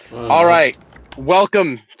All right,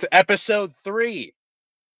 welcome to episode 3.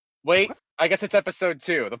 Wait, I guess it's episode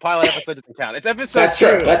 2. The pilot episode doesn't count. It's episode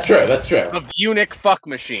 2. That's true. Of Eunuch Fuck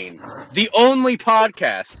Machine, the only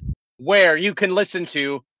podcast where you can listen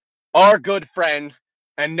to our good friend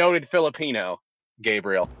and noted Filipino,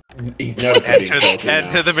 Gabriel. He's noted for being Filipino.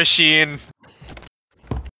 Enter the machine.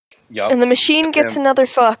 Yup. And the machine gets another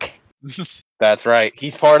fuck. That's right.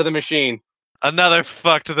 He's part of the machine. Another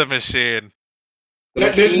fuck to the machine.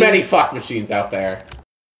 There's many fuck machines out there.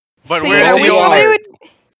 But So we're yeah, the we only. would-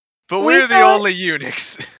 But we we're the thought- only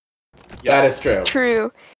eunuchs. That is true.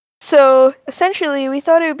 True. So essentially, we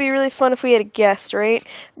thought it would be really fun if we had a guest, right?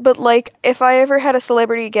 But like, if I ever had a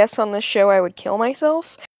celebrity guest on this show, I would kill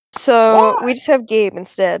myself. So we just have Gabe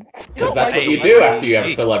instead. Because that's what you do after you have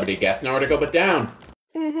a celebrity guest. Nowhere to go but down.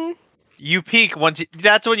 Mhm. You peak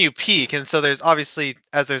that's when you peak, and so there's obviously,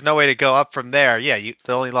 as there's no way to go up from there. Yeah,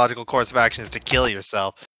 the only logical course of action is to kill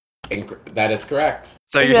yourself. That is correct.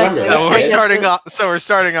 So Exactly. we're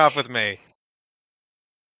starting off with me.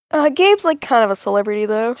 Gabe's like kind of a celebrity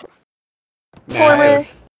though.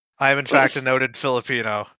 Massive. I am in fact a noted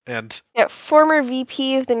Filipino, and Yeah, former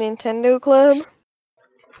VP of the Nintendo Club.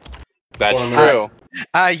 That's Former- true.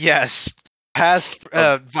 yes, past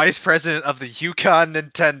vice president of the Yukon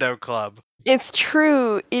Nintendo Club. It's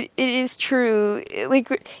true. It is true.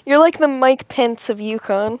 Like you're like the Mike Pence of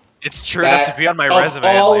Yukon. It's true enough to be on my Of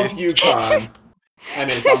resume. all At of least. Yukon. I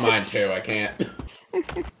mean, it's on mine too. I can't.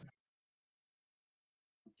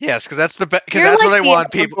 Yes, because that's because You're that's like what I the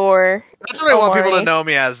want people. Gore. That's what I want people to Omari. know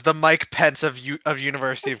me as, the Mike Pence of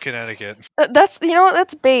University of Connecticut. That's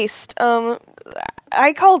that's based.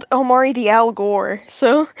 I called Omari the Al Gore.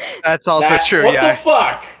 So That's also true. What Yeah. the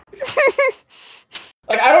fuck?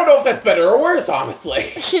 Like, I don't know if that's better or worse, honestly.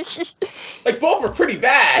 Like, both are pretty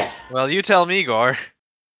bad. Well, you tell me, Gore.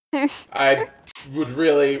 I would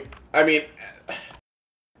really... I mean,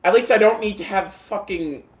 at least I don't need to have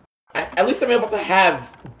fucking... At least I'm able to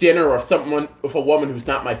have dinner with a woman who's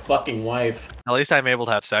not my fucking wife. At least I'm able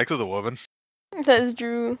to have sex with a woman. that is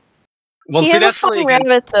true. Well, he see, has a that's funny really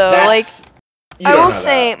rabbit though. Like You I don't will know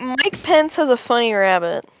say, Mike Pence has a funny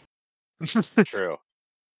rabbit. true.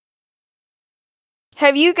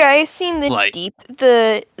 Have you guys seen the Like-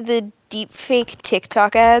 deep fake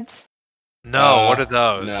TikTok ads? No, what are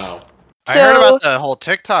those? No. I heard So- about the whole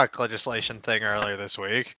TikTok legislation thing earlier this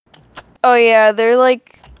week. Oh yeah, they're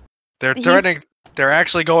like They're He's- threatening. They're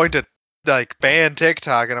actually going to like ban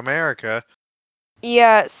TikTok in America.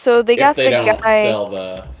 yeah. So they got If they the don't guy. sell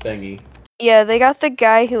the thingy. Yeah, they got the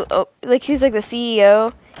guy who he's like the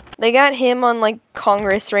CEO. They got him on like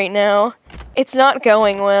Congress right now. It's not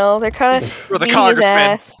going well. They're kind of For the beating his congressman.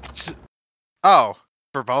 ass. Oh,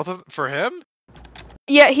 for him?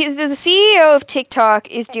 Yeah, he's the CEO of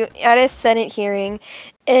TikTok is at a Senate hearing,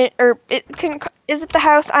 is it the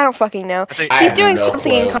House? I don't fucking know. I think. I He's have doing no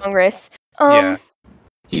something in clue. Congress. Yeah.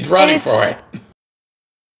 He's running it's- for it.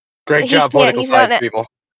 Great He job, can't, political he's not science people.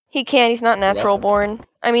 He can't. He's not natural born.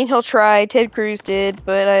 I mean, he'll try. Ted Cruz did,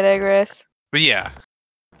 but I digress. But yeah.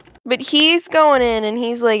 But he's going in and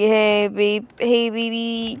he's like, hey,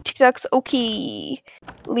 baby, TikTok's okay.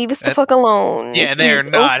 Leave us the And- fuck alone. Yeah, and they're It's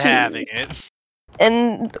not okay." having it.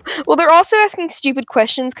 And, well, they're also asking stupid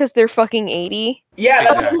questions because they're fucking 80. Yeah,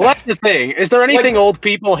 that's Exactly. Well, that's the thing. Is there anything old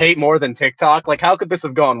people hate more than TikTok? Like, how could this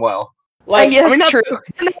have gone well? like yeah, I mean, that's not- true.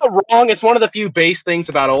 You're not wrong. It's one of the few base things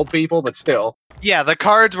about old people, but still. Yeah, the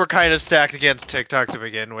cards were kind of stacked against TikTok to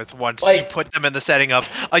begin with once you Like- put them in the setting of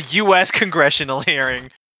a U.S. congressional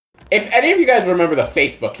hearing. if any of you guys remember the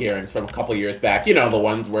Facebook hearings from a couple years back, you know, the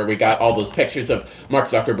ones where we got all those pictures of Mark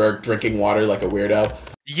Zuckerberg drinking water like a weirdo.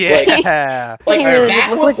 Yeah. Like he really that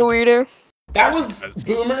did look was like a weirdo. that was Because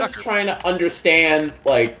boomers Zuckerberg. trying to understand,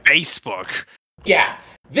 like, Facebook. yeah,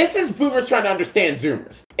 this is boomers trying to understand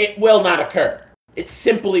Zoomers. It will not occur. It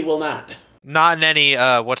simply will not. Not in any,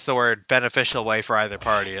 beneficial way for either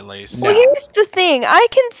party, at least. No. Well, here's the thing. I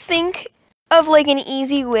can think of, like, an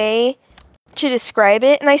easy way to describe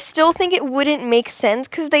it, and I still think it wouldn't make sense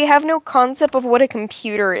because they have no concept of what a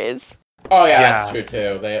computer is. Oh yeah, Yeah. that's true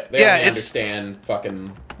too. They Yeah, only it's- understand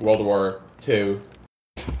fucking World War II.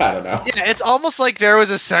 I don't know. Yeah, it's almost like there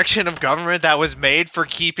was a section of government that was made for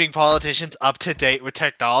keeping politicians up to date with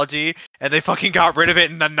technology, and they fucking got rid of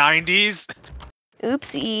it in the 90s.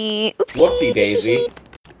 Oopsie. Whoopsie daisy.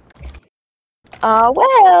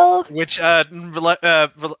 Well. Which, just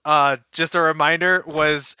a reminder,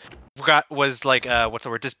 was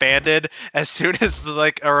disbanded as soon as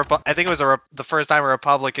I think it was the first time a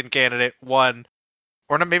Republican candidate won,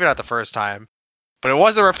 or maybe not the first time, but it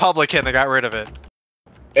was a Republican that got rid of it.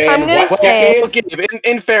 In gonna what say- decade?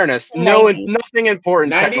 In fairness, 90s. nothing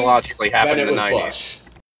important 90s? technologically Then happened it in the was 90s. Bush.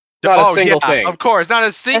 Not a Oh single yeah, thing. of course. Not a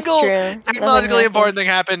That's single true. Nothing technologically happened. important thing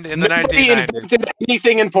happened in the Nobody 1990s. invented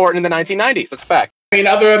anything important in the 1990s. That's a fact. I mean,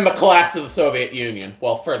 other than the collapse of the Soviet Union.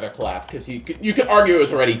 Well, further collapse, because you could argue it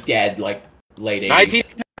was already dead, like, late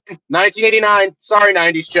 80s. 1989. Sorry,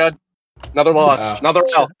 90s, Chud. Another loss. Another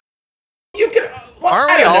L. You can... well,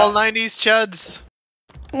 Aren't I we don't all know. 90s chuds?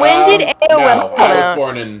 When did AOL No, come I was out?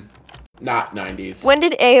 born in not 90s. When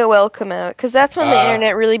did AOL come out? Because that's when the Uh,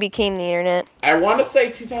 internet really became the internet. I want to say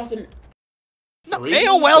 2003. No,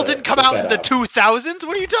 AOL but didn't come look out in that the up. 2000s.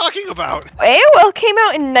 What are you talking about? AOL came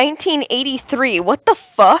out in 1983. What the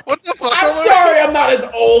fuck? What the fuck? I'm sorry, I'm not as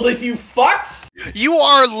old as you fucks. You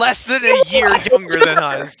are less than a year younger than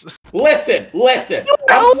us. Listen.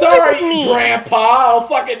 I'm older sorry, than me. Grandpa. I'll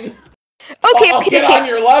fucking... Okay, I'll get on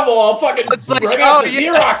your level. I'll fucking like, bring out oh, the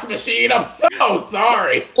yeah. Xerox machine. I'm so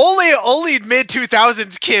sorry. Only mid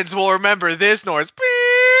 2000s kids will remember this noise.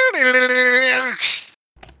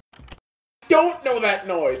 Don't know that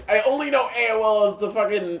noise. I only know AOL as the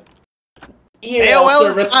fucking email AOL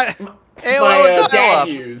service AOL dad dial-up.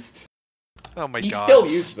 used. Oh my He god. still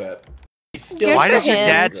uses it. He still Good Why for does your him.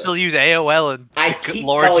 dad still use AOL in I keep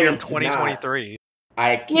Lord's telling Year him of to not. 2023?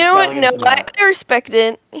 I keep You know what? telling him No, to not. I respect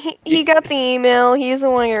it. He got the email. He doesn't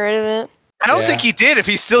want to get rid of it. I don't Yeah. think he did if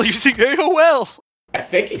he's still using AOL. I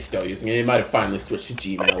think he's still using it. He might have finally switched to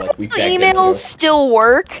Gmail like we The begged him emails to. still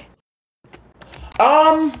work.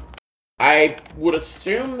 I would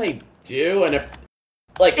assume they do, and if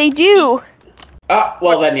like They do.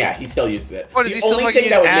 well then yeah, he still uses it. What, is The he still only fucking thing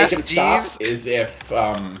that would use make Ask him stop Jeeves? is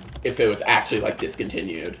if it was actually like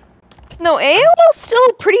discontinued. No, AOL's still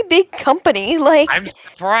a pretty big company. Like, I'm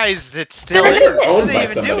surprised it still They're is. What are Owned they by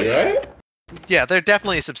even somebody, doing? right? Yeah, they're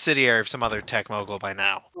definitely a subsidiary of some other tech mogul by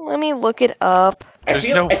now. let me look it up. I There's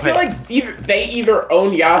feel no way. like they either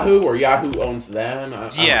own Yahoo or Yahoo owns them.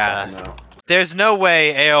 I Yeah. don't know. There's no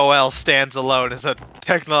way AOL stands alone as a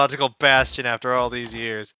technological bastion after all these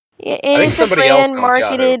years. Yeah, and think it's a somebody else brand owns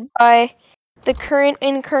marketed by the current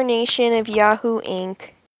incarnation of Yahoo Inc.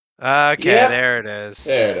 Okay, Yep. there it is.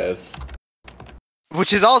 There it is.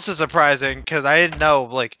 Which is also surprising because I didn't know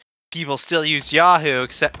like people still use Yahoo,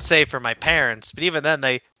 except say for my parents. But even then,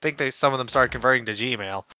 they think some of them started converting to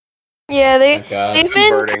Gmail. Yeah, Thank God. they've been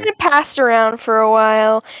Converting. kind of passed around for a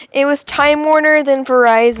while. It was Time Warner, then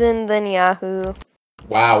Verizon, then Yahoo.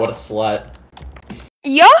 Wow, what a slut.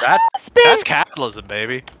 Yahoo's That's capitalism,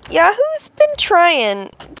 baby. Yahoo's been trying.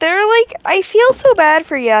 They're like, I feel so bad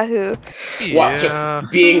for Yahoo. What, just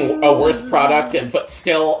being a worse product but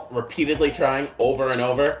still repeatedly trying over and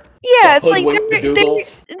over? Yeah, to it's like hoodwink the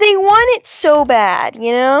Googles? they want it so bad,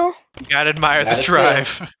 you know? You gotta admire That the is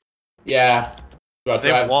drive. Yeah. About They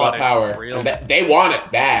drives want about it power. real And they want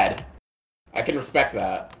it bad. I can respect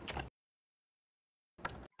that.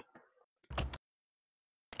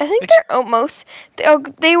 I think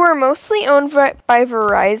they were mostly owned by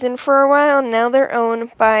Verizon for a while, and now they're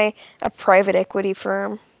owned by a private equity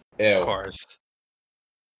firm. Of Ew. course.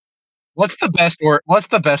 What's the best word? What's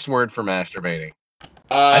the best word for masturbating?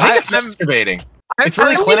 I think it's I'm- masturbating. I'm It's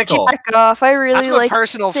really personally- clinical. Jack off. I really I'm a like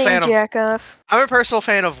personal saying fan of. jack off. I'm a personal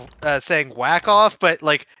fan of saying whack off, but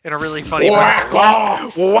like in a really funny Whack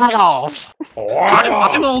off! Whack off. Whack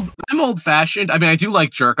I'm off! old fashioned. I mean, I do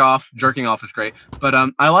like jerk off. Jerking off is great, but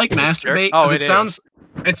I like masturbate. Oh, 'cause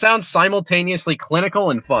it it sounds simultaneously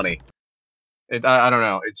clinical and funny. I don't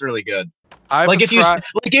know. It's really good. I Like prescribe.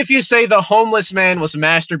 if you say the homeless man was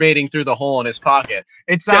masturbating through the hole in his pocket,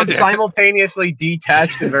 it sounds Yeah. simultaneously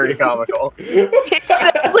detached and very comical. It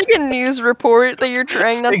sounds like a news report that you're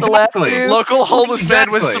trying not to laugh Exactly. through. Local homeless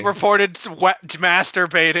man was Exactly. reported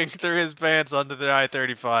masturbating through his pants under the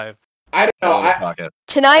I-35. I don't know. Oh, in his I pocket.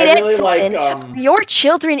 Tonight I at really like 7, your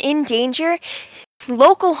children in danger.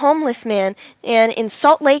 Local homeless man in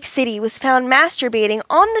Salt Lake City was found masturbating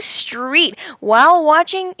on the street while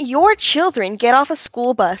watching your children get off a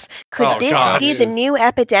school bus. Could Oh, this God. be the new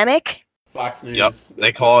epidemic? Fox News. Yep.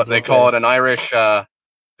 They call it an Irish.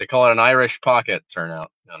 They call it an Irish pocket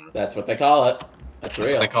turnout. That's what they call it. That's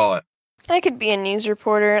real. They call it. I could be a news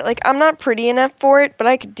reporter. Like, I'm not pretty enough for it, but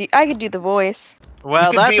I could do the voice.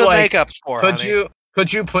 Well, could that's be what like, makeup's for, honey.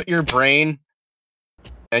 Could you put your brain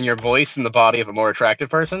and your voice in the body of a more attractive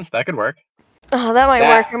person? That could work. Oh, that might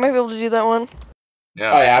That- work. I might be able to do that one.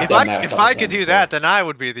 Yeah. Oh yeah, I've If done that. if I could do that, then I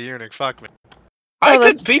would be the eunuch. Fuck me. I Oh,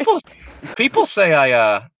 that's could. People say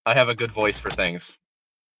I have a good voice for things.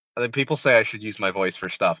 People say I should use my voice for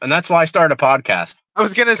stuff, and that's why I started a podcast. I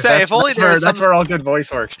was gonna say, if only that's where all good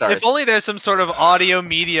voice work starts. If only there's some sort of audio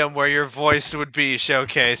medium where your voice would be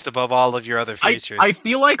showcased above all of your other features. I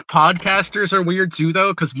feel like podcasters are weird too,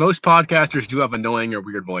 though, because most podcasters do have annoying or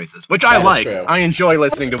weird voices, which I like. True. I enjoy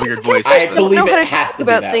listening to weird voices. I don't believe know how it to has talk to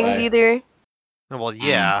be about that things way. either. Well,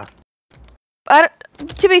 yeah.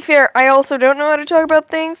 To be fair, I also don't know how to talk about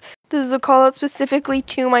things. This is a call out specifically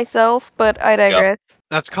to myself, but I digress.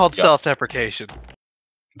 That's called Yep. self-deprecation.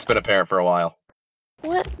 It's been apparent for a while.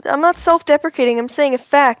 What? I'm not self-deprecating. I'm saying a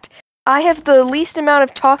fact. I have the least amount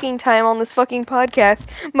of talking time on this fucking podcast.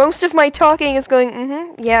 Most of my talking is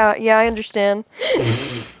going, yeah, I understand.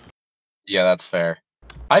 Yeah, that's fair.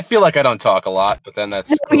 I feel like I don't talk a lot, but then that's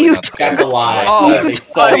No, really you not the That's case. a lie. Oh, That is a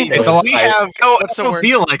false it's It's a claim. We lie. have- No, I what's the don't word?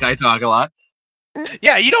 feel like I talk a lot.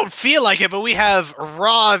 Yeah, you don't feel like it, but we have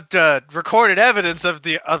raw recorded evidence of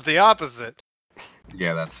the opposite.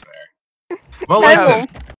 Yeah, that's fair. Well, I listen,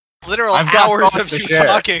 Literal I've got hours thoughts of to you share.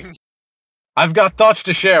 talking. I've got thoughts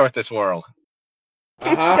to share with this world.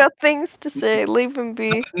 Uh-huh. Got things to say. Leave him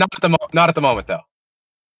be. Not at the moment, though.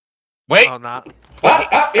 Wait, Oh, not. Here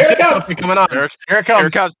it there's comes. something coming on. Here Here it comes. Here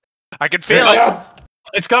it comes. I can Here feel it it. comes.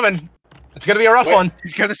 It's coming. It's gonna be a rough Wait. one.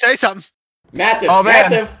 He's gonna say something. Massive. Oh,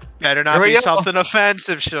 man. Massive. Better not Here we be go. something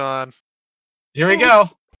offensive, Sean. Here we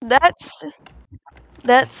go. That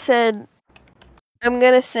said, I'm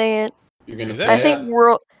gonna say it. You're gonna Is say it? I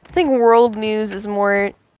think world news is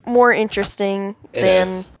more interesting it than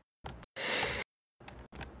is.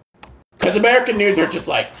 Because American news are just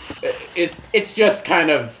like, it's just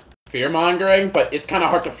kind of fear-mongering, but it's kind of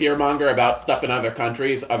hard to fear-monger about stuff in other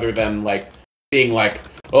countries other than, like, being like,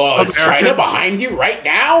 oh, is American- China behind you right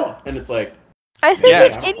now? And it's like, I think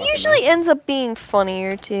Yeah, it usually ends up being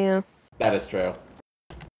funnier too. that is true.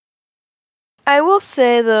 I will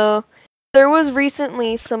say though, there was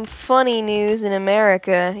recently some funny news in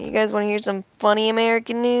America. You guys want to hear some funny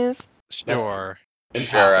American news? That's- Sure.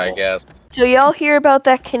 Sure, I Impossible. guess. So y'all hear about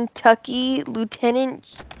that Kentucky lieutenant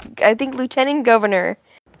governor,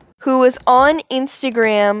 who was on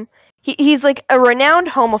Instagram. He's like a renowned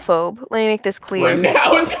homophobe. Let me make this clear.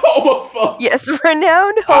 Renowned homophobe. Yes,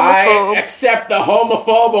 renowned I homophobe. accept the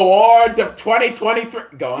homophobe awards of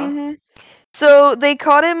 2023. Go on. Mhm. So they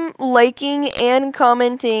caught him liking and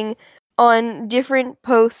commenting on different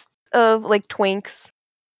posts of like twinks.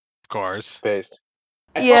 Of course. Based.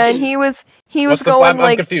 Yeah, and he was going I'm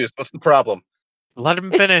like confused. What's the problem? Let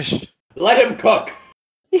him finish. Let him cook.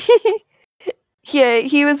 yeah,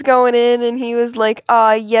 he was going in and he was like,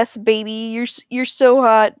 "Ah, yes, baby, you're so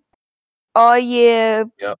hot. Oh yeah,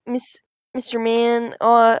 Yep. Mr. Man.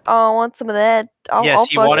 Oh, I want some of that. I'll Yes,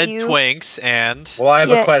 he fuck wanted you." twinks and Well, I have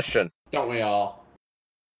Yeah. a question. Don't we all?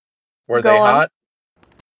 Were Go they on. hot?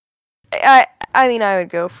 I mean, I would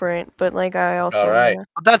go for it, but like I also. Alright.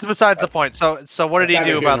 that's besides the point. So what did he That's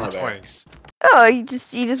do neither about here the nor there. twinks? Oh, he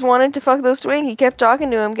just wanted to fuck those twinks. He kept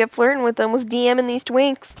talking to him, kept flirting with them, was DMing these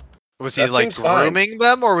twinks. Was he That like seems fine. grooming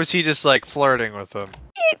them, or was he just like flirting with them?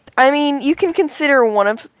 I mean, you can consider one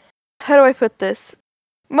of. How do I put this?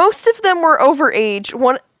 Most of them were overage.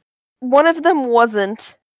 One of them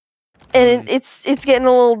wasn't, and it's getting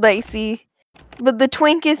a little dicey. But the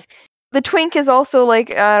twink is also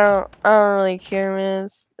like I don't really care, man.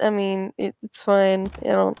 I mean, it's fine.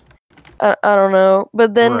 I don't know.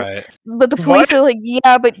 But then, Right. but the police are like,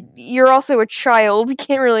 yeah, but you're also a child. You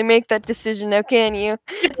can't really make that decision now, can you?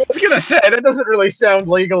 I was gonna say that doesn't really sound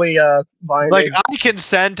legally binding. Like I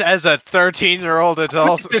consent as a 13-year-old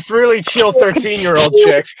adult. This really chill 13-year-old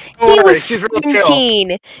chick. He Don't worry, was she's real chill.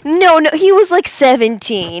 17. No, he was like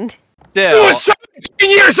 17. You Still, were 17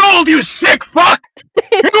 years old, you sick fuck!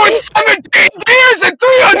 You were 17 years and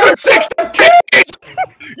 360 days!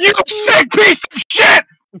 You sick piece of shit!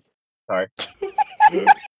 Sorry.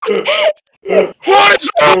 What is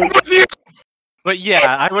wrong with you? but yeah,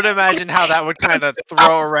 I would imagine how that would kind of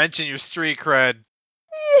throw a wrench in your street cred.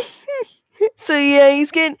 So yeah,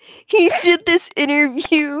 he did this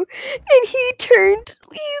interview and he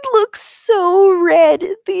looks so red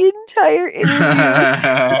the entire interview.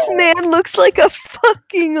 This man looks like a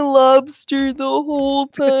fucking lobster the whole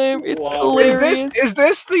time. It's Wow. hilarious. Is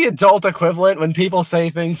this the adult equivalent when people say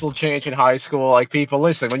things will change in high school? Like people,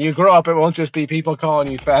 listen, when you grow up, it won't just be people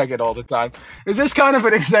calling you faggot all the time. Is this kind of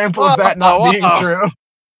an example of that not being true?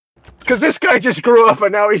 Because this guy just grew up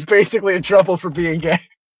and now he's basically in trouble for being gay.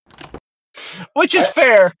 Which is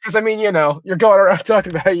fair, because I mean, you know, you're going around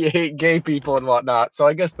talking about how you hate gay people and whatnot. So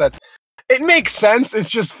I guess it makes sense. It's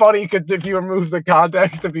just funny if you remove the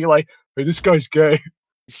context to be like, hey, this guy's gay.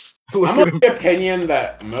 Look I'm at of him. the opinion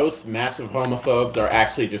that most massive homophobes are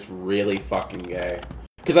actually just really fucking gay.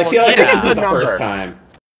 Because I feel like Yeah. this isn't the Number. first time.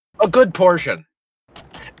 A good portion.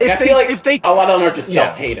 I feel like a lot of them are just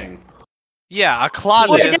self-hating. Yeah, a closet.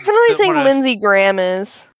 Well, I is definitely the- think one of- Lindsey Graham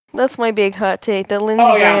is. That's my big hot take. That Lindsey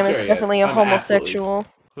Graham sure is he is. definitely a I'm homosexual.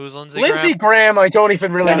 Who's Lindsey Lindsey Graham? Graham, I don't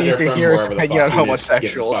even really Senator need to from hear his wherever the opinion on fuck he just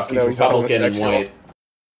gives a homosexuals fuck. to He's know he's a Republican and homosexual. white.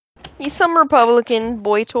 He's some Republican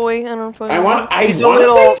boy toy. I don't fucking I know. want to He's a say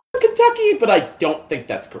little- he's from Kentucky, but I don't think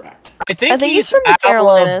that's correct. I think he's from the out of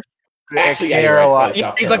Carolinas. Actually, yeah, you're right, it's probably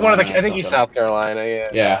South He's like one of the. Carolina or I think he's something. South Carolina. Yeah.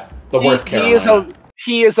 Yeah, the worst He Carolina.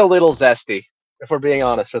 is a little zesty, if we're being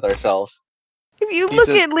honest with ourselves. If you He's look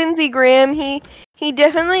a- at Lindsey Graham, he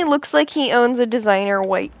definitely looks like he owns a designer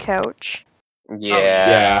white couch.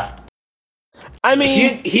 Yeah. I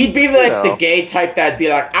mean, he'd be like know. the gay type that'd be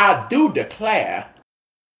like, I do declare.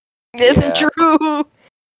 It's Yeah. true.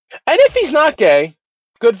 and if he's not gay,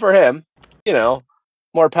 good for him. You know,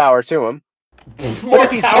 more power to him. More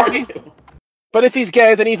if he's power gay- to him. But if he's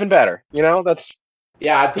gay, then even better. You know, that's.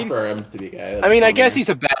 Yeah, I'd prefer him to be gay. I mean, I guess he's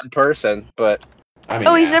a bad person, but I mean,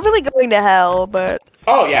 Oh, yeah. he's definitely going to hell, but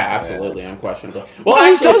Oh yeah, absolutely, unquestionably. Well, Well,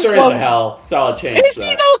 he actually, if does there is love- a hell, solid change. is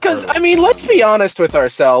he though? Because I mean, let's be honest with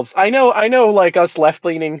ourselves. I know, like us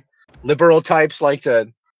left-leaning liberal types like to.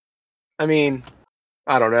 I mean,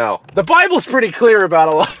 I don't know. The Bible's pretty clear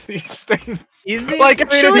about a lot of these things. Like, I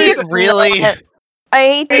mean, Actually, if it's really? I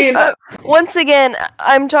hate this. I Once again,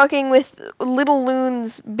 I'm talking with Little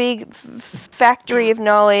Lune's big factory of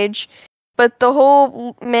knowledge, but the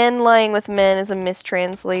whole men lying with men is a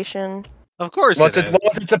mistranslation. Of course what it is.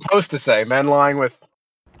 was it supposed to say? Men lying with.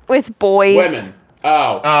 With boys. women.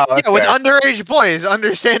 Oh, That's Yeah, with fair. underage boys,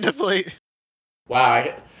 understandably. wow,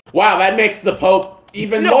 wow, that makes the Pope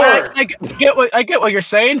even No, more. I get what you're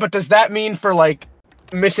saying, but does that mean for like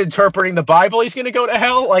misinterpreting the Bible, he's gonna go to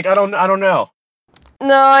hell? Like, I don't know.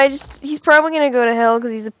 No, he's probably gonna go to hell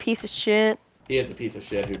because he's a piece of shit. He is a piece of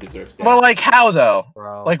shit who deserves death. Well, like how though?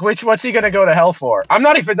 Bro. Like what's he gonna go to hell for? I'm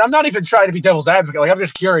not even trying to be devil's advocate. Like I'm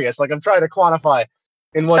just curious. Like I'm trying to quantify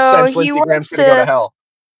in what Oh, sense he Lindsey Graham's wants gonna go to to- hell.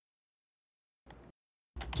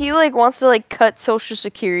 He wants to cut Social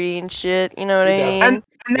Security and shit. You know what He I does. mean? And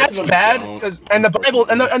Most that's of them bad don't, because and the Bible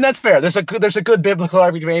and that's fair. There's a good biblical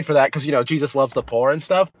argument made for that because Jesus loves the poor and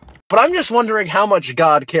stuff. But I'm just wondering how much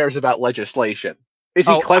God cares about legislation. Is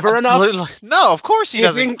he clever enough? Absolutely. No, of course he You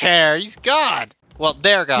doesn't think- care. He's God. Well,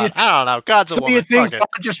 they're God. I don't know. God's a So woman. you think Fuck it.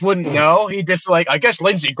 God just wouldn't know? He'd just like, I guess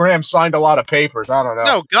Lindsey Graham signed a lot of papers. I don't know.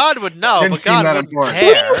 No, God would know, Didn't but seem God that wouldn't important.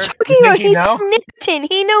 care. What are you talking You about? think he He's know?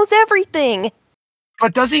 omnipotent. He knows everything.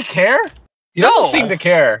 But does he care? He No. doesn't seem to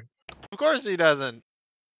care. Of course he doesn't.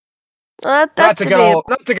 That's Not to get debatable.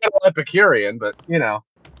 all Epicurean, but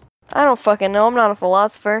I don't fucking know. I'm not a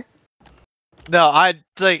philosopher. No, I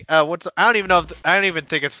think I don't even know if I don't even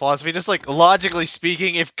think it's philosophy. Just like logically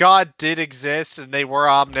speaking, if God did exist and they were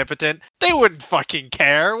omnipotent, they wouldn't fucking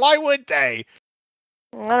care. Why would they?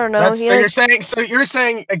 I don't know. So you're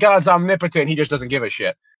saying God's omnipotent, he just doesn't give a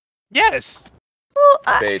shit. Yes. Well,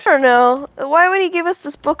 I Base. don't know. Why would he give us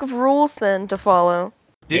this book of rules then to follow?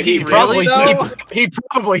 Did Maybe he he really though? He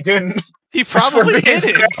probably didn't. He probably being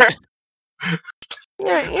didn't. fair. You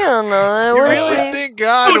don't know. You What- really what- think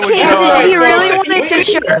God would He That's know? right, really folks. wanted to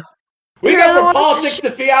show. We You go really from wanted to politics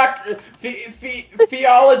to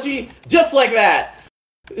theology, just like that.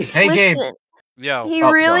 Hey, Gabe. Listen, Yo. he Oh,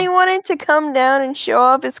 really go wanted to come down and show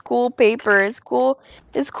off his cool paper, his cool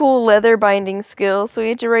leather binding skills. So he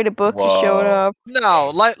had to write a book to show it Whoa. off. No,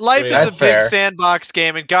 life is a That's big fair. sandbox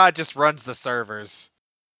game, and God just runs the servers.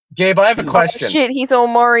 Gabe, I have a question. Shit, he's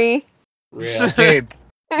Omari. Real. Gabe,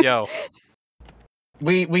 Yo.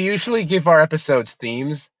 we usually give our episodes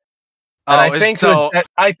themes. And Oh,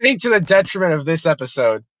 I think to the detriment of this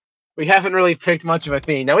episode, we haven't really picked much of a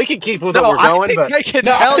theme. Now we can keep with what we're I going, think but I can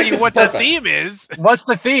No, I tell think you this what is the perfect. theme is. what's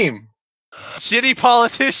the theme? Shitty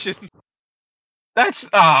politicians. That's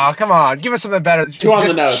come on, give us something better. Two on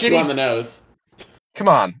the Just nose. Two shitty- on the nose. Come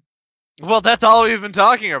on. Well, that's all we've been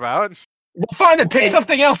talking about. Well, fine, then pick And-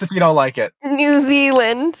 something else if you don't like it. New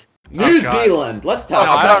Zealand. New God. Zealand. Let's talk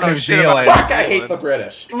No, I about don't know New shit about Zealand. Fuck, I New hate the Zealand.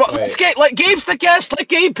 British. Well, Wait, let Gabe's the guest. Let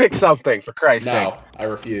Gabe pick something, for Christ's sake. no, I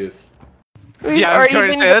refuse. We've Yeah, I was already going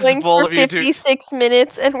to been say, that's going bold for of you to- 56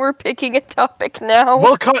 minutes, and we're picking a topic now.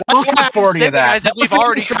 We'll cut That's why I'm 40 saying of that. I That think was we've the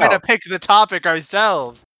already intro. kind of picked the topic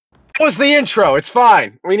ourselves. That was the intro. It's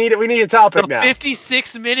fine. We need a topic The now.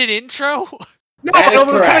 56-minute intro? No, That is no,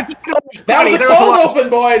 we're correct. gonna- That was a There cold lot of- open,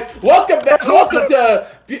 boys. Welcome back. Welcome to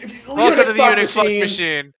Welcome to the Fuck Eunuch Fuck Machine.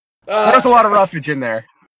 Machine. There's a lot of roughage in there.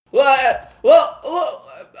 Well,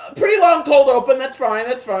 pretty long cold open. That's fine.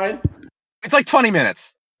 That's fine. It's like 20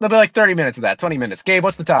 minutes. There'll be like 30 minutes of that. 20 minutes. Gabe,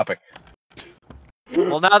 what's the topic?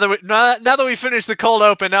 Well, now that we finished the cold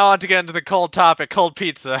open, now on to get into the cold topic, cold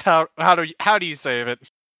pizza. How do you save it?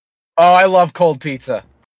 Oh, I love cold pizza.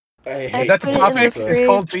 I Is hate that the put it in the topic? pizza. Is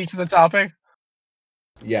cold pizza the topic?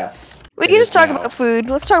 Yes. We it can is just talk now. about food.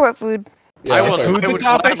 Let's talk about food. Yeah, I let's will. start food's with I the would food.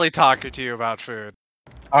 topic? gladly talk to you about food.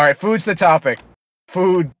 All right, food's the topic.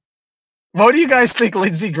 Food. What do you guys think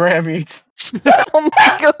Lindsey Graham eats? Oh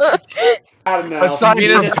my god. I don't know. Aside from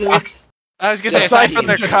Penises. I was gonna say, Just aside from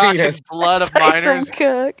the penis. cock Penis. and blood of Aside from miners,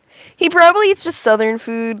 cock. He probably eats just southern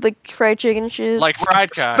food, like fried chicken and shit. like fried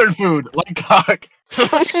cock. Southern food, like cock.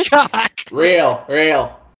 Cock. Real.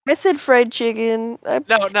 I said fried chicken.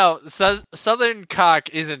 No. Southern cock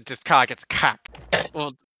isn't just cock; it's cock.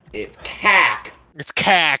 Well, It's cack. it's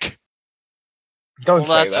cack. Don't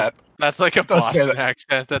Well, say that. That's like a Don't say Boston that.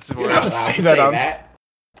 accent. That's You're not worse. allowed Say to that say on- that.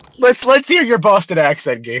 Let's hear your Boston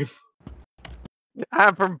accent, Gabe.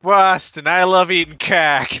 I'm from Boston. I love eating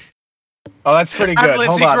cack. Oh, that's pretty I'm good.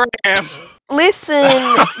 Lindsey Hold on. Graham.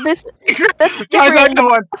 Listen, that's Guys, I'm different. the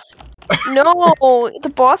one. No, the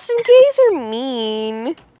Boston gays are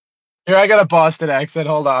mean. Here, I got a Boston accent.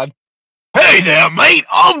 Hold on. Hey there, mate.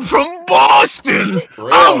 I'm from Boston. Real.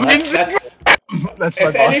 I'm That's, Lindsey That's my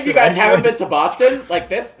if any of you guys Boston haven't accent. been to Boston, like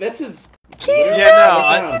this is.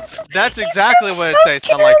 Yeah, no, that's exactly what it tastes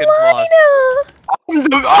South like in Boston.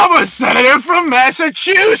 Carolina. I'm a senator from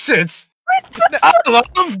Massachusetts. I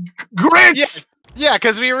love grits. Yeah,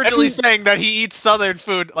 because we were originally saying that he eats southern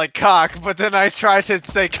food like cock, but then I tried to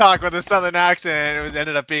say cock with a southern accent and it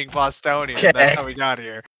ended up being Bostonian. Okay. That's how we got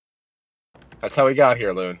here. That's how we got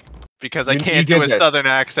here, Loon. Because I You can't did do a this. southern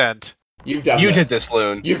accent. You've done You this. did this,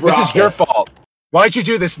 Loon. You've This is robbed your us. fault. Why'd you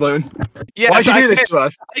do this, Loon? Yeah, Why'd you I do this can't- to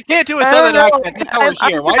us? I can't do a I southern don't know. accent. Now we're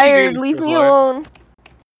here. I'm Why'd tired. you do this Leave to us, me Lord? alone.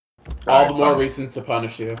 All the Alright, more fine. reason to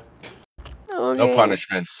punish you. Okay. No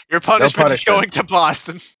punishments. Your punishment is punishment. going to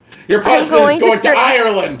Boston. Your punishment going is to going to start-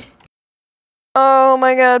 Ireland. Oh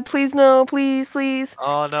my god, please no, please.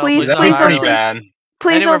 Oh no, Please, not That'd be pretty Ireland. bad.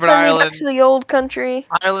 Please Anywhere don't but send me Ireland. back to the old country.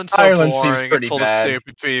 Ireland's so Ireland seems boring and pretty full bad. of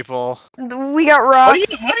stupid people. We got What robbed. do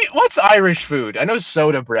you, what's Irish food? I know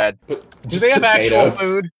soda bread. But Do just they have actual potatoes.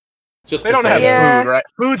 food? Just They don't have potatoes. Yeah. food, right?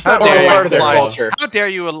 Food's How not dare really you part of their imply- culture. How dare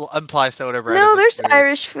you imply soda bread? No, isn't there's food?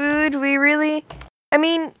 Irish food. We really. I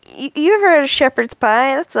mean, you ever heard of shepherd's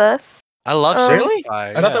pie? That's us. I love Really? shepherd's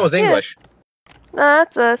pie. I thought that was Yeah. English. No,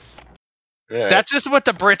 that's us. Yeah. That's just what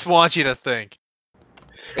the Brits want you to think.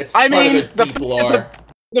 It's I part mean, of the their deep fact lore.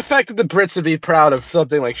 The fact that the Brits would be proud of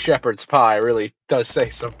something like shepherd's pie really does say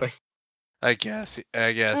something. I guess,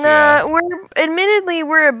 yeah. Nah,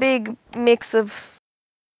 we're a big mix of.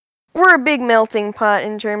 We're a big melting pot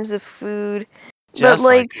in terms of food. Just but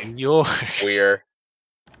like, in yours. Weird.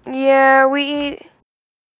 yeah, we eat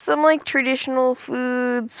some like traditional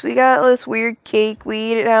foods. We got this weird cake we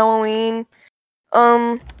eat at Halloween.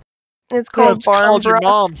 It's called barn your broth.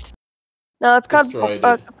 mom. No, it's called Destroyed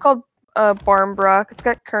it. barn broth. It's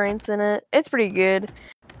got currants in it. It's pretty good.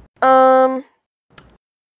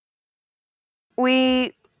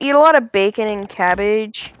 We eat a lot of bacon and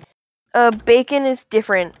cabbage. Bacon is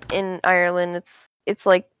different in Ireland. It's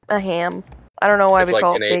like a ham. I don't know why It's we like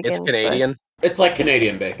call it bacon. it's Canadian. It's like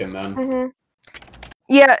Canadian bacon then. Hmm.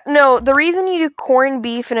 Yeah, no, the reason you do corned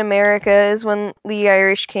beef in America is when the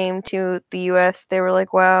Irish came to the US, they were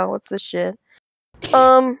like, wow, what's this shit?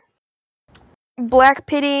 Black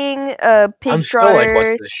pudding, pig I'm still like, trotters.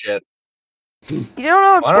 what's this shit? You don't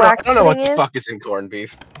know what black I don't know what pudding the is? fuck is in corned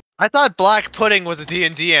beef. I thought black pudding was a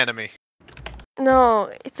D&D enemy.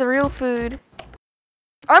 No, it's a real food.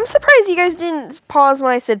 I'm surprised you guys didn't pause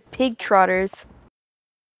when I said pig trotters.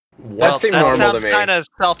 Well, seemed that normal to sounds me. kind of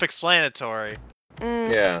self-explanatory.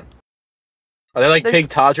 Mm. Yeah. Are they like There's- pig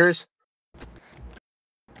todgers?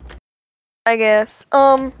 I guess.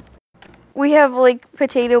 We have like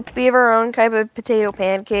we have our own type of potato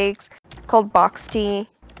pancakes called box tea.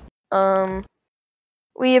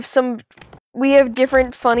 We have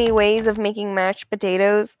different funny ways of making mashed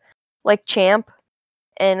potatoes, like champ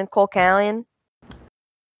and colcannon.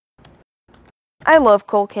 I love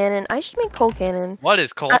colcannon. I should make colcannon. What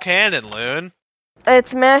is cold cannon, Lune?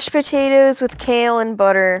 It's mashed potatoes with kale and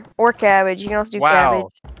butter or cabbage. You can also do Wow.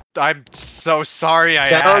 I'm so sorry I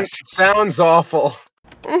asked. Sounds awful.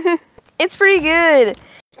 cabbage. It's pretty good.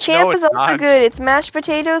 Champ No, is it's also not. good. It's mashed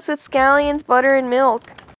potatoes with scallions, butter, and milk.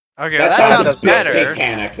 Okay, That that sounds sounds a bit better.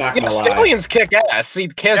 satanic, not Yeah, gonna lie. scallions kick ass. See,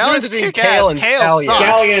 Scallions between kick kale ass. and Kale scallions. sucks.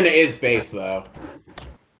 Scallion is base though.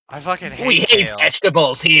 I fucking hate We hate kale.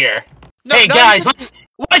 vegetables here. No, Hey not guys, even-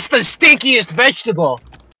 what's the stinkiest vegetable?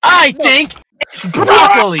 I No. think it's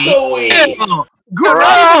broccoli. Broccoli! Ew, No, not even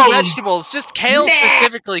gross. vegetables. Just kale Nah.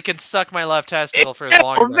 specifically can suck my left testicle for as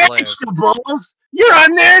long as I live. Vegetables. You're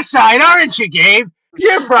on their side, aren't you, Gabe?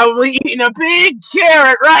 You're probably eating a big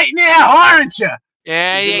carrot right now, aren't you?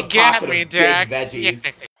 Yeah, He's in you the got pocket me, of big Jack.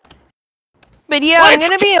 veggies. But yeah, What? I'm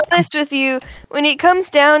gonna be honest with you. When it comes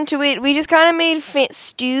down to it, we just kind of made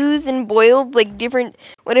stews and boiled like different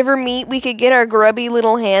whatever meat we could get our grubby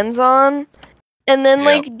little hands on, and then Yep.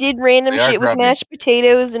 like did random They are shit with grubby. mashed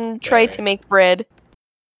potatoes and tried Very. to make bread.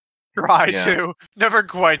 Try Yeah. to. Never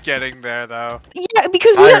quite getting there though. Yeah,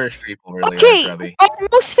 because we don't. Irish people really are Okay, grubby. our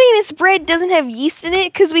most famous bread doesn't have yeast in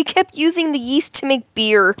it because we kept using the yeast to make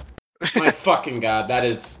beer. My fucking god, that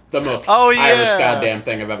is the most Oh, Irish yeah. goddamn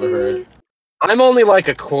thing I've ever heard. I'm only like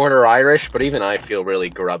a quarter Irish, but even I feel really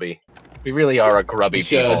grubby. We really are a grubby You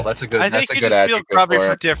should. people. That's a good. I That's think a you good just feel adjective grubby for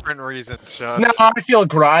for it. different reasons, Sean. No, I feel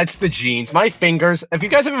It's the genes. My fingers. If you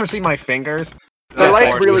guys have ever seen my fingers, they're Yes,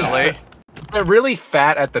 like I really. Unfortunately. They're really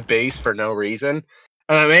fat at the base for no reason,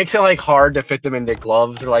 and it makes it like hard to fit them into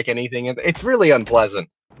gloves or like anything. It's really unpleasant.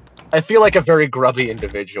 I feel like a very grubby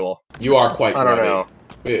individual. You are quite I grubby. don't know.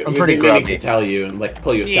 We've I'm pretty been meaning grubby. to tell you and like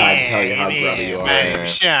pull you aside and tell you how grubby you are. My Yeah.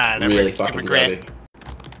 name's Sean. I'm Really a fucking immigrant.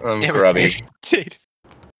 grubby. I'm grubby.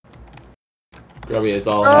 Grubby is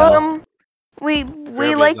all hell. We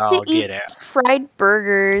Grubby's like all to eat get out. fried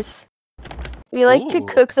burgers. We like to Ooh.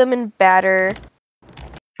 cook them in batter.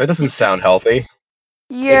 That doesn't sound healthy.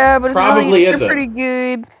 Yeah, but it's probably they're isn't. pretty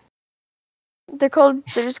good.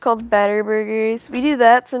 They're just called batter burgers. We do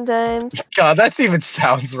that sometimes. God, that even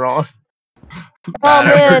sounds wrong. Oh Batter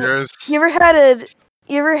man, burgers. you ever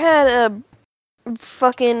had a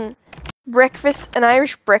fucking an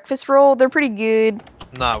Irish breakfast roll? They're pretty good.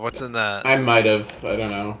 Nah, what's in that? I might have. I don't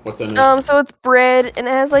know. What's in it? So it's bread and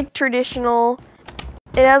it has like traditional.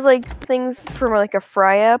 It has like things from like a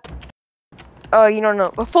fry up. Oh, you don't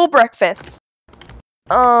know a full breakfast.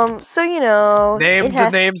 So you know. Name it the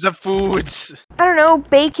has, names of foods. I don't know,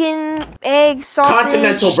 bacon, egg, sausage.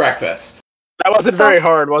 Continental breakfast. That wasn't very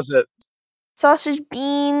hard, was it? Sausage,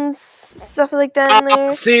 beans, stuff like that in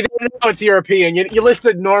there. See, now it's European. You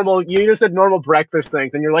listed normal. You listed normal breakfast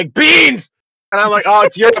things, and you're like beans, and I'm like, oh,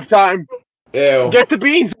 it's Europe time. Ew. Get the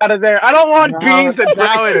beans out of there. I don't want beans and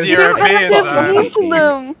now it's breakfast. You don't have Europeans, to have beans in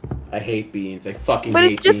them. I hate beans. I fucking But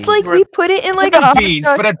hate it's just beans. like we put it in like I a love hot beans,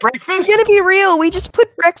 dog. but at I'm breakfast, gonna be real. We just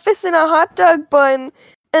put breakfast in a hot dog bun,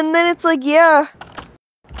 and then it's like, yeah.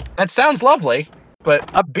 that sounds lovely.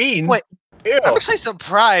 But beans, wait. ew. I'm actually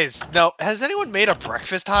surprised. No, has anyone made a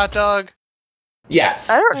breakfast hot dog? Yes,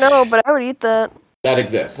 I don't know, but I would eat that. that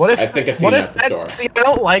exists. What if, I think I've seen what it if at the that, store. See, I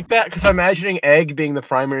don't like that because I'm imagining egg being the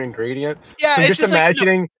primary ingredient. Yeah, So I'm it's just like,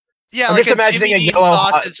 imagining, yeah, I'm like just a imagining Jimmy a Dean yellow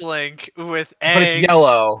hot- sausage link with eggs. but it's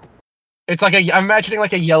yellow. It's like I'm imagining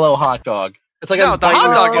like a yellow hot dog. It's like No, a the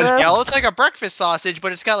hot dog Oh, is that's- yellow. It's like a breakfast sausage,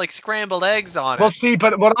 but it's got like scrambled eggs on Well, it. see,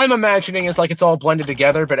 but what I'm imagining is like it's all blended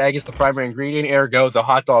together, but egg is the primary ingredient. Ergo, the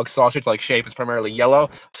hot dog sausage like shape is primarily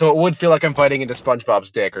yellow, so it would feel like I'm biting into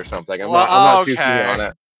SpongeBob's dick or something. I'm not too keen okay. on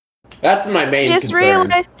it. That's my main Just concern.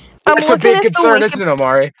 realized I'm That's a looking big at concern, the isn't it,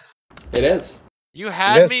 Omari? It is. You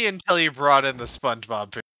had is. me until you brought in the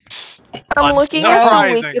SpongeBob pics. I'm looking at the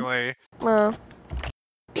Unsurprisingly.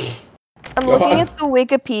 I'm Go looking on. at the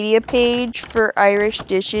Wikipedia page for Irish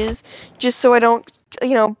dishes, just so I don't,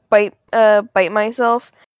 bite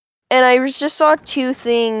myself. And I just saw two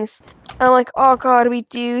things. I'm like, oh god, we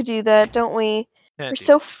do that, don't we? We're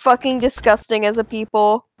so fucking disgusting as a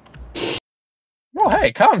people. Well,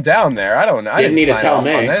 hey, calm down there. I don't know. I Didn't need to sign tell off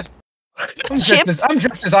me. on this. Chip. I'm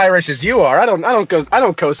just as Irish as you are. I don't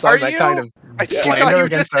co-sign Are that you? kind of I slander you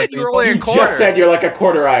against just our said you were people. only a You quarter. just said you're like a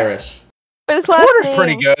quarter Irish. But it's last Quarter's name.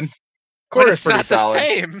 pretty good. But Quarter's it's pretty not solid. the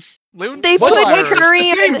same. Lune They full put Irish. curry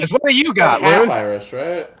The same in. as what do you got, Like half Lune? Irish,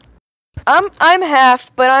 right? I'm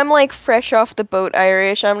half, but I'm like fresh off the boat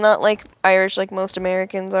Irish. I'm not like Irish like most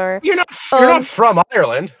Americans are. You're not Um, from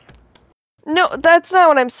Ireland. No, that's not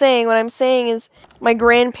what I'm saying. What I'm saying is my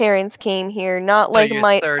grandparents came here, not So like you're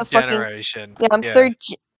my third the fucking. generation. Yeah, I'm third.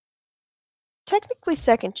 Technically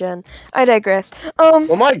second gen. I digress.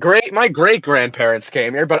 Well, my great grandparents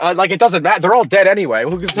came here, but like it doesn't matter. They're all dead anyway.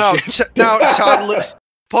 Who gives a No, shit? no, Sean.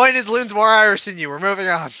 Point is, Lune's more Irish than you. We're moving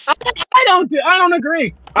on. I don't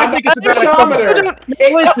agree. I think it's a better Irishometer.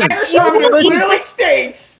 Listen, Irishometer listen. clearly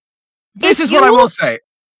states. This If is you what I will look- say.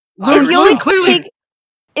 Irish Lune clearly.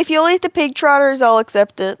 If you'll eat the pig trotters, I'll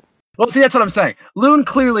accept it. Well, see, that's what I'm saying. Lune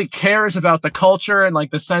clearly cares about the culture and like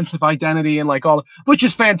the sense of identity and like all, which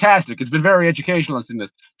is fantastic. It's been very educationalist in this.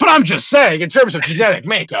 But I'm just saying, in terms of genetic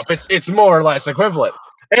makeup, it's more or less equivalent.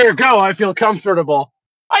 Ergo, I feel comfortable.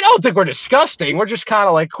 I don't think we're disgusting. We're just kind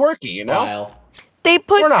of like quirky, you know. Vile. They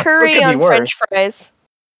put We're not- we curry could be on worse. French fries.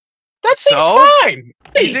 That seems fine.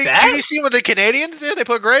 Did you see what the Canadians do? They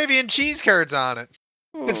put gravy and cheese curds on it.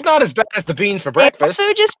 It's not as bad as the beans for They breakfast.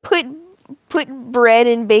 also just put bread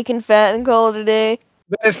and bacon fat and call it a day.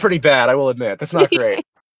 That is pretty bad, I will admit. That's not great.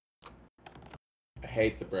 I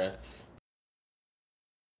hate the Brits.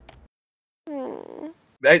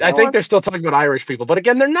 I think they're still talking about Irish people, but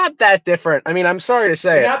again, they're not that different. I mean, I'm sorry to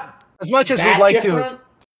say it. As much as we'd like to,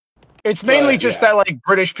 it's mainly just that like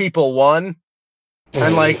British people won,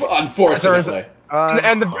 and like unfortunately,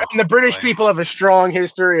 and the British people have a strong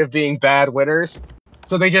history of being bad winners,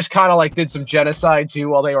 so they just kind of like did some genocide too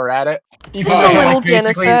while they were at it. Even though, a little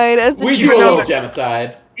genocide. We do a little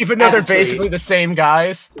genocide. Even though they're basically the same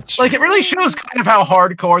guys. Like, it really shows kind of how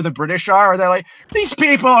hardcore the British are. Where they're like, these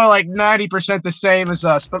people are like 90% the same as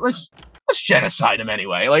us, but let's genocide them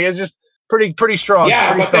anyway. Like, it's just pretty strong.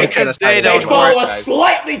 Yeah, pretty but they follow a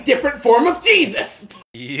slightly different form of Jesus.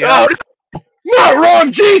 Yeah. Oh, not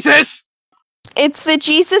wrong, Jesus! It's the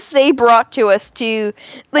Jesus they brought to us too.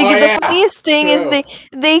 Like the funniest thing is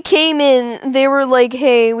they came in, they were like,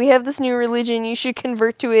 "Hey, we have this new religion, you should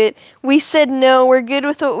convert to it." We said no, we're good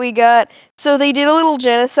with what we got. So they did a little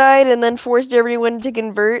genocide and then forced everyone to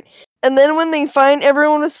convert. And then when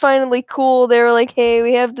everyone was finally cool, they were like, "Hey,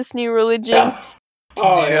 we have this new religion."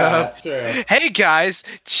 Oh yeah, that's true. Hey guys,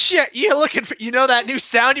 check! You know that new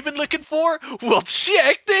sound you've been looking for? Well,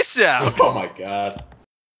 check this out. Oh my god.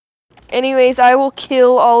 Anyways, I will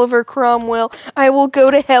kill Oliver Cromwell. I will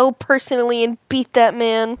go to hell personally and beat that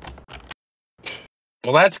man.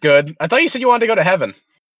 Well, that's good. I thought you said you wanted to go to heaven.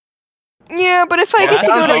 Yeah, but if I get to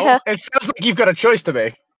go to hell... It sounds like you've got a choice to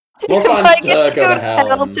make. If I get to go to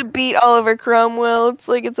hell to beat Oliver Cromwell, it's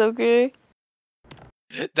like, it's okay.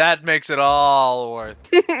 That makes it all worth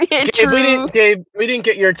it. True. Gabe, we didn't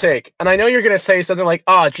get your take. And I know you're going to say something like,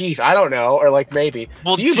 oh, geez, I don't know, or like, maybe.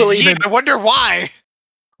 Well, do you believe in... I wonder why.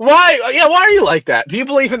 Why? Yeah, why are you like that? Do you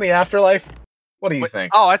believe in the afterlife? What do you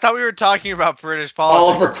think? Oh, I thought we were talking about British politics.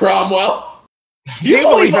 Oliver Cromwell? Do you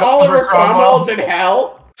believe Oliver Cromwell's in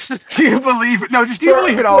hell? Do you believe... No, just do you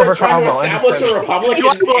believe in Oliver Cromwell? Establish a republic do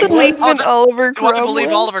I believe in Oliver Cromwell? Do I believe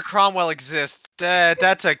Oliver Cromwell exists?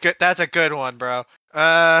 That's a good one, bro.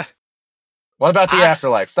 What about the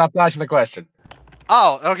afterlife? Stop dodging the question.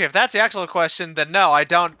 Oh, okay. If that's the actual question, then no, I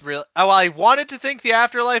don't really. Oh, well, I wanted to think the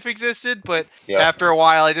afterlife existed, but after a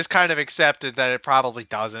while, I just kind of accepted that it probably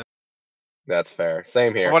doesn't. That's fair.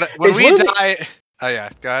 Same here. When we die, oh yeah,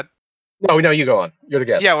 go ahead. No, you go on. You're the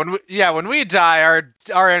guest. Yeah, when we die,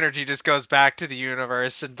 our energy just goes back to the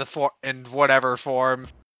universe in whatever form.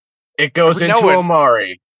 It goes into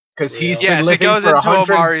Omari. Because he's been living it goes for into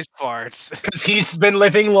Omari's parts. Because he's been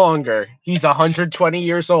living longer. He's 120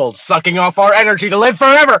 years old, sucking off our energy to live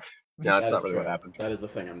forever. No, that's not really what happens. That is the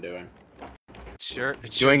thing I'm doing. Sure.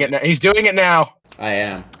 Doing it now. He's doing it now. I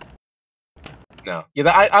am. No.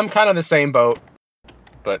 Yeah, I'm kind of the same boat.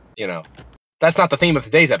 But, you know, that's not the theme of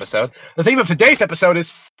today's episode. The theme of today's episode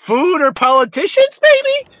is food or politicians,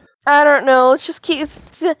 maybe? I don't know. Let's just keep...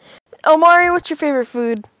 Omari, what's your favorite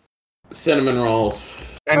food? Cinnamon rolls.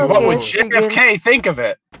 And what would JFK think of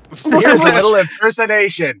it? Here's a little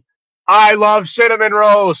impersonation. I love cinnamon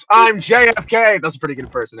rolls. I'm JFK. That's a pretty good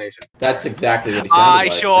impersonation. That's exactly what he sounded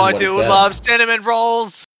like. I sure do love cinnamon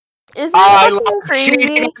rolls. Isn't that crazy?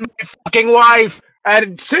 crazy? My fucking wife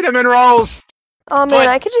and cinnamon rolls. Oh man,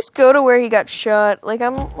 I could just go to where he got shot. Like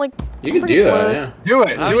I'm like. You can do that, yeah. Do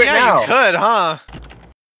it. Do it now. You could, huh?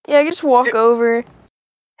 Yeah, I could just walk over.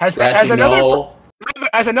 Has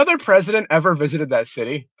another president ever visited that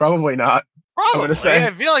city? Probably not. Probably. I'm gonna say.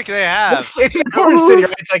 I feel like they have. It's an important city,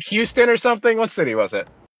 right? It's like Houston or something. What city was it?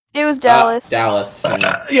 It was Dallas. Dallas.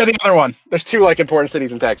 Yeah, the other one. There's two like important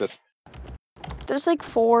cities in Texas. There's like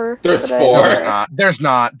 4. There's 4. There's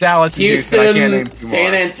not. Dallas, Houston, I can't name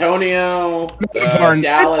San Antonio,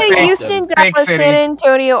 Dallas, Houston, Dallas, San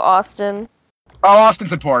Antonio, Austin. Oh,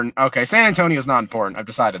 Austin's important. Okay, San Antonio's not important. I've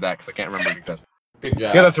decided that because I can't remember it exists. Good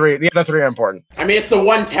job. The other three are important. I mean, it's the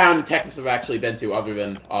one town in Texas I've actually been to other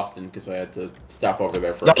than Austin because I had to stop over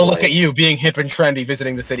there for a flight. Look at you being hip and trendy,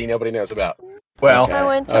 visiting the city nobody knows about. Well, I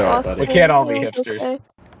went to Austin. We can't all be hipsters. Okay.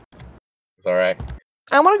 It's alright.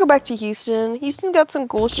 I want to go back to Houston. Houston got some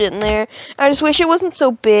cool shit in there. I just wish it wasn't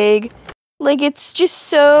so big. Like, it's just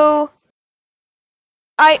so...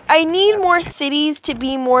 I need more cities to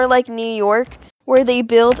be more like New York, where they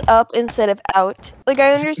build up instead of out. Like,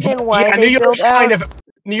 I understand why they build out.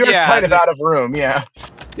 New York's kind of out of room, yeah.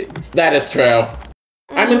 That is true.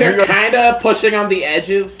 I mean, they're kind of pushing on the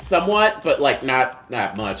edges somewhat, but, like, not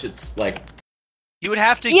much. It's, like... You would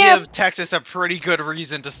have to give Texas a pretty good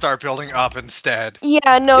reason to start building up instead.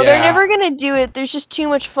 Yeah, no, they're never gonna do it. There's just too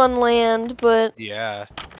much fun land, but... Yeah.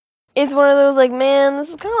 it's one of those like, man, this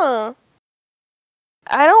is kind of.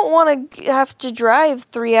 I don't want to have to drive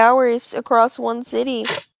 3 hours across one city.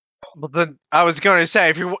 Well, then I was going to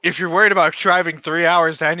say, if you're worried about driving 3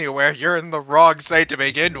 hours anywhere, you're in the wrong state to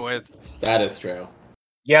begin with. That is true.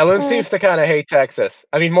 Yeah, Lune seems to kind of hate Texas.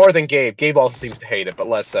 I mean, more than Gabe. Gabe also seems to hate it, but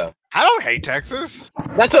less so. I don't hate Texas.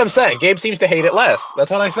 That's what I'm saying. Gabe seems to hate it less.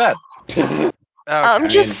 That's what I said. Okay, I'm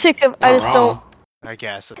just sick of. I not just wrong. I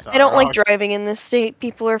guess it's. don't. I don't like driving in this state.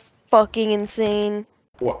 People are fucking insane.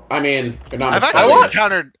 Well, I mean, they're not I've much actually better.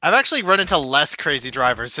 encountered. I've actually run into less crazy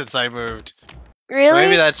drivers since I moved. Really?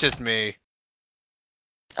 Maybe that's just me.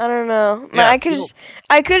 I don't know. Yeah, I could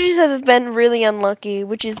just have been really unlucky,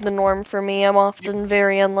 which is the norm for me. I'm often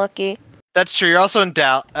very unlucky. That's true. You're also in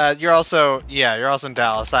Dallas. You're also in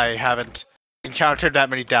Dallas. I haven't encountered that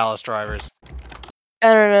many Dallas drivers.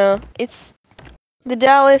 I don't know. It's the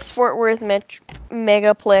Dallas-Fort Worth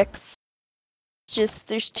megaplex. It's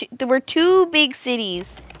just we're two big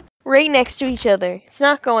cities right next to each other. It's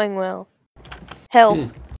not going well. Hell.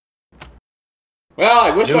 Well,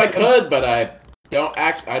 I wish I could, but I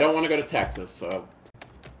don't want to go to Texas, so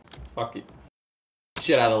fuck it.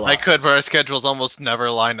 Shit out of luck. I could, but our schedules almost never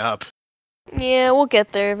line up. Yeah, we'll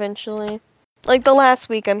get there eventually. Like the last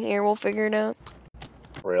week I'm here, we'll figure it out.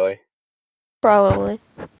 Really? Probably.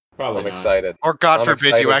 Probably I'm not. excited. Or God I'm forbid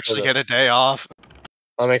excited you for actually the- get a day off.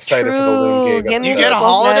 I'm excited for the Lune True. Gabe. Get me You the get fuck outta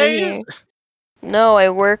holidays? here. No, I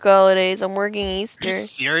work holidays. I'm working Are you Easter.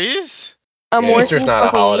 serious? I'm Yeah. working Easter's not a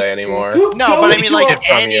fucking holiday Easter. anymore. Who No, but I goes mean to like a-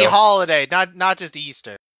 from any you. holiday, not just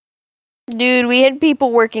Easter. Dude, we had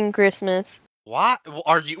people working Christmas. What?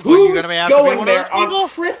 Are you? Were Who's you gonna have to be going one of there those people? on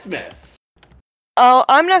Christmas? Oh,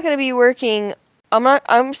 I'm not gonna be working.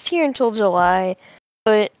 I'm just here until July.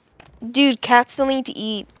 But, dude, cats don't need to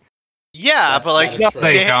eat. Yeah, That- but like, that is no, true.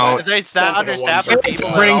 they don't. It's Sounds that like a understaffed for wonderful people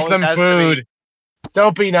job. that Brings always them has to be. food.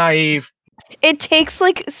 Don't be naive. It takes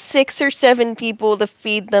like 6 or 7 people to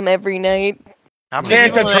feed them every night. How many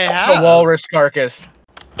Santa people do they drops a have? walrus carcass.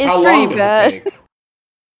 It's How pretty long does bad.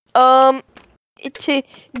 it take?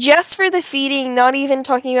 Just for the feeding, not even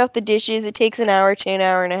talking about the dishes, it takes an hour to an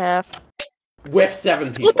hour and a half. With 7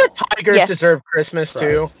 Let people. the tigers Yes. deserve Christmas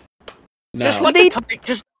too. Christ. No. Just let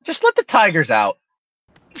just let the tigers out.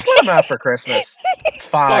 Just let them out for Christmas. It's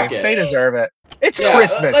fine. Fuck it. They deserve it. It's Yeah,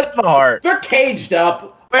 Christmas. let- Have a heart. They're caged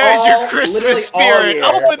up. Where's your literally Christmas all spirit? year.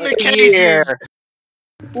 Open the Like, cages. Here.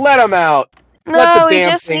 Let them out. No, Let the we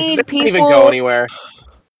damn just things. need They don't even people. go anywhere.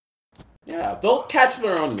 Yeah, they'll catch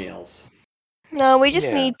their own meals. No, we just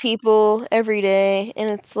Yeah. need people every day, and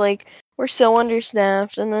it's like we're so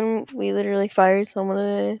understaffed, and then we literally fired someone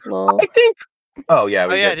today. Lol. I think. Oh yeah, Oh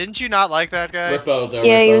we yeah, did. didn't you not like that guy? Ripbozo,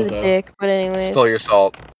 Yeah, he was a Ripbozo. dick, but anyways. Stole your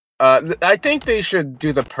salt. I think they should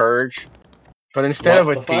do the purge, but instead of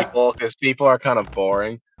What with the fuck? people, because people are kind of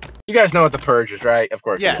boring. You guys know what the purge is, right? Of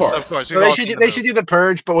course. you Yes, do. course. of course. So we've they all should seen they the should movie. do the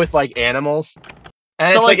purge, but with like animals. And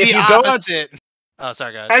So it's like if the you go out, opposite. Oh,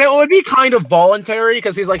 sorry, guys. and it would be kind of voluntary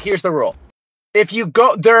because he's like, here's the rule: if you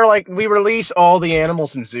go, they're like, we release all the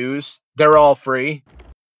animals in zoos, they're all free.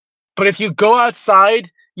 But if you go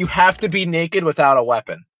outside, you have to be naked without a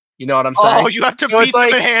weapon. You know what I'm saying? Oh, you have to So it's beat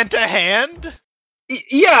them like- hand to hand?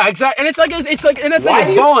 Yeah, exactly. And it's like, and it's Why like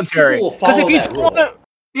do you think voluntary. people will Because follow if you that don't rule? wanna,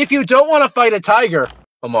 if you don't want to fight a tiger,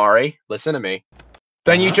 Amari, listen to me.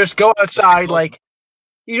 Then you Uh-huh. just go outside close.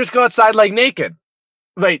 like, naked.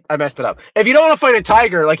 Wait, I messed it up. If you don't want to fight a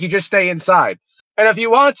tiger, like you just stay inside. And if you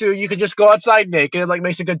want to, you can just go outside naked, like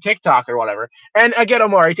makes a good TikTok or whatever. And again,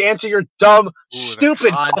 Amari, to answer your dumb, the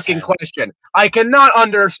stupid fucking content. question, I cannot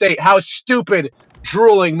understate how stupid,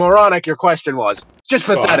 drooling, moronic your question was. Just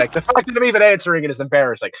Go on. pathetic. The fact that I'm even answering it is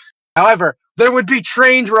embarrassing. However, there would be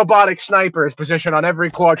trained robotic snipers positioned on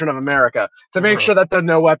every quadrant of America to make sure that there are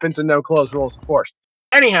no weapons and no closed rules of force.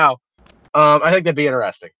 Anyhow, I think that'd be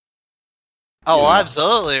interesting. Oh, well, Yeah.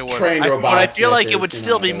 absolutely it would. Trained But I robotic feel like it snipers, would you know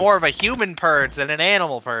still how be it more is. of a human purge than an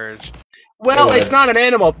animal purge. Well, It it's would. not an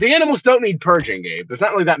animal. The animals don't need purging, Gabe. There's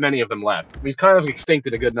not really that many of them left. We've kind of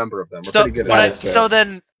extincted a good number of them. We're So, pretty good That at is it.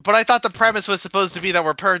 true. but I thought the premise was supposed to be that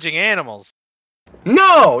we're purging animals.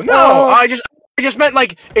 No, Oh. I just meant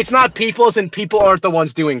like it's not people, as in people aren't the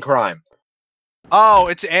ones doing crime. Oh,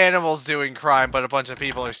 it's animals doing crime, but a bunch of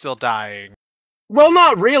people are still dying. Well,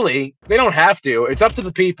 not really. They don't have to. It's up to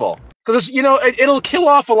the people. Because, it'll kill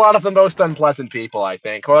off a lot of the most unpleasant people, I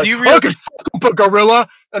think. Or like, You I really- could fuck up a gorilla,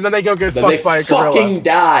 and then they go get Then they fucked by a gorilla. fucking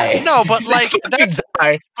die. No, but like that's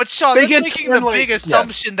Die. but Sean, They that's get making the friendly- big yes.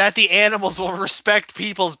 assumption that the animals will respect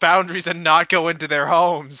people's boundaries and not go into their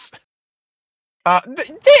homes.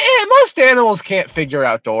 Most animals can't figure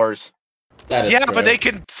out doors. That is Yeah, true. but they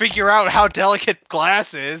can figure out how delicate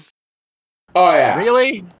glass is. Oh yeah.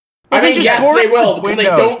 Really? I mean, yes, board they will, because they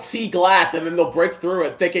windows. don't see glass, and then they'll break through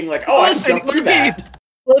it, thinking like, "Oh, I can jump through that."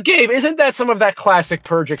 Well, Gabe, isn't that some of that classic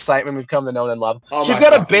Purge excitement we've come to know and love? Oh So my we've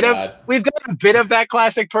got fucking God. we've got a bit of that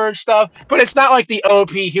classic Purge stuff, but it's not like the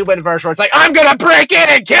OP human version where it's like, I'm gonna break in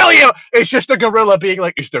and kill you. It's just a gorilla being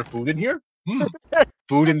like, is there food in here?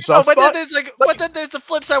 Food in some Oh, but then spot? there's but then there's the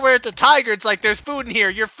flip side where it's a tiger. It's like, there's food in here.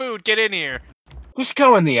 Your food. Get in here. Just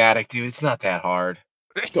go in the attic, dude. It's not that hard.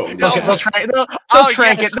 Go in the They'll attic.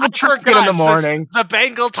 trank yes, it. They'll I trank it in the forgot. morning. The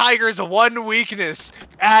Bengal tiger's one weakness: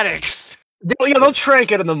 addicts. They'll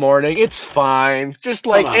trank it in the morning. It's fine. Just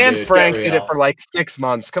like on, Anne dude, Frank get did real. it for like 6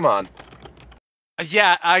 months. Come on.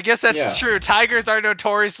 Yeah, I guess that's Yeah. true. Tigers are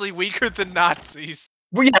notoriously weaker than Nazis.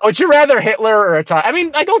 Well, yeah, would you rather Hitler or a tiger? I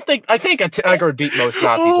mean, I think a tiger would beat most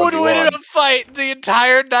Nazis Who would 1v1. win in a fight? The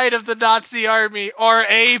entire night of the Nazi army or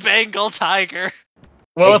a Bengal tiger?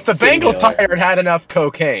 Well, A if the Bengal singular. tiger had enough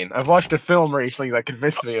cocaine, I've watched a film recently that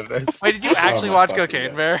convinced me of this. Wait, did you actually my watch fucking Cocaine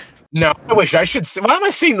God. Bear? No, I wish I should. Why am I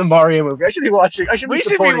seeing the Mario movie? I should be watching. I should be We should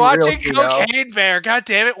be supporting watching real Kino. Cocaine Bear. God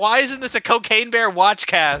damn it! Why isn't this a Cocaine Bear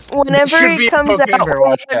watchcast? Whenever should be it a comes Cocaine out, Bear we'll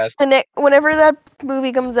watch watch cast. whenever that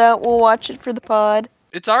movie comes out, we'll watch it for the pod.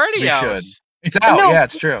 It's already We out. should. It's out. No. Yeah,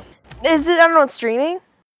 it's true. Is it? I don't know. It's streaming.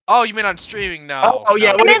 Oh, you mean on streaming? No. Oh, yeah.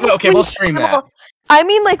 no. What do you- I meant okay, we we'll stream that. simul- I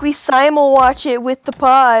mean, like we simul watch it with the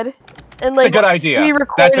pod, and That's like a good idea. we record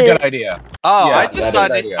That's a good it. idea. Oh, Yeah, I just that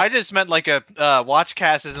thought is- I just meant like a watch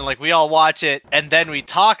cast, as in like we all watch it and then we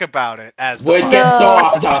talk about it as the Would pod. get so No.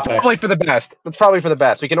 off That's topic. probably for the best. That's probably for the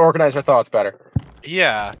best. We can organize our thoughts better.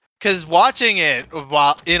 Yeah, because watching it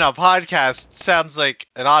while in a podcast sounds like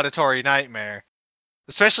an auditory nightmare,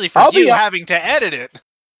 especially for I'll be you hon- having to edit it.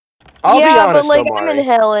 I'll be Yeah, honest, but like though, I'm Mari. in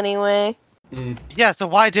hell anyway. Mm. Yeah, so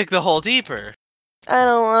why dig the hole deeper? I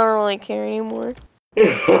don't really care anymore.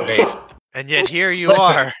 And yet here you Listen.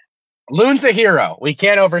 are. Lune's a hero. We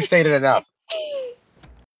can't overstate it enough.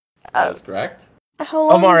 That is correct. How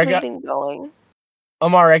long Omar, I have we got- been going?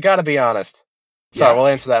 Omar, I gotta be honest. Sorry, Yeah. we'll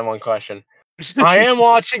answer that in one question. I am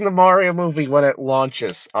watching the Mario movie when it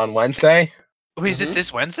launches on Wednesday. Wait, is it Mhm.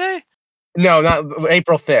 this Wednesday? No, not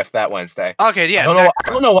April 5th, that Wednesday. Okay, yeah. I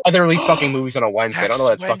don't know why they release fucking movies on a Wednesday. I don't know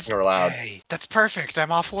Next that's fucking allowed. Wednesday. That's perfect.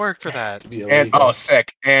 I'm off work for that. To be And illegal.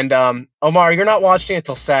 sick. And Omar, you're not watching it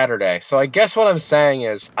till Saturday. So I guess what I'm saying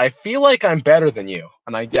is I feel like I'm better than you.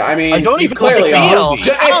 And I Yeah, I mean, I don't you even clearly like the are. Feel? movie.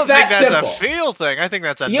 Ju- I don't it's think that that's simple. a feel thing. I think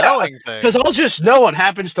that's a Yeah, knowing thing. Because I'll just know what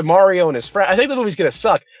happens to Mario and his friends. I think the movie's gonna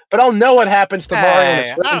suck, but I'll know what happens to Mario and his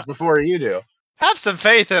Hey, friends before you do. Have some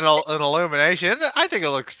faith in Illumination. I think it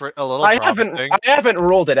looks a little I promising. haven't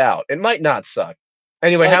ruled it out. It might not suck.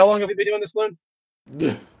 Anyway, Like- how long have you been doing this, Lune?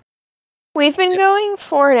 We've been going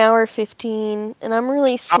for an hour 15, and I'm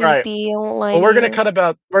really All right. sleepy. I won't lie. Well, to we're gonna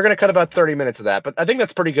you. cut about 30 minutes of that, but I think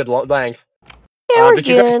that's pretty good length. Yeah, we're did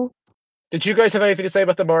you guys- good. Did you guys have anything to say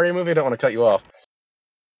about the Mario movie? I don't want to cut you off.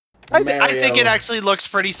 I think it Mario- actually looks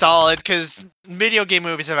pretty solid because video game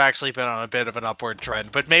movies have actually been on a bit of an upward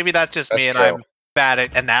trend. But maybe that's just me, That's and true. I'm bad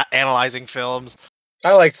at analyzing films.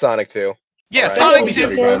 I liked Sonic too. Yeah, Alright. Sonic It'll be 2.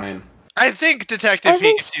 just good. fine. I think Detective I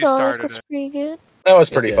think Pikachu Sonic started was it. pretty good. That was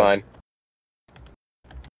It pretty did. fine.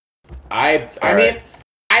 I All mean,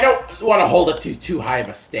 I don't want to hold it to too high of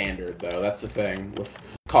a standard, though. That's the thing with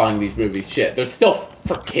calling these movies shit. They're still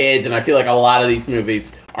for kids, and I feel like a lot of these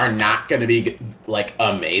movies are not going to be like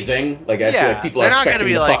amazing. Like I feel Yeah, like people are they're not gonna expecting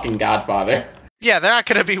be the like- fucking Godfather. Yeah, they're not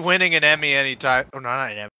going to be winning an Emmy anytime. Oh, no, not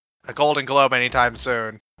an Emmy. A Golden Globe anytime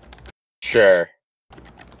soon. Sure.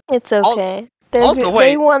 It's okay. also, They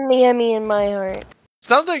wait. won the Emmy in my heart.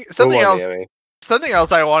 Something Who won else. the Emmy? Something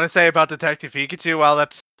else I want to say about Detective Pikachu, while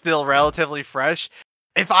that's still relatively fresh.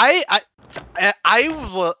 If I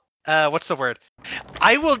will, what's the word?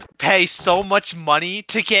 I will pay so much money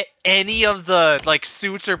to get any of the like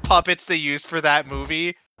suits or puppets they used for that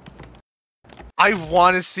movie. I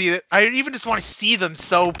want to see it. I even just want to see them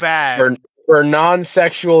so bad. For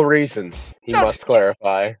non-sexual reasons, he No, must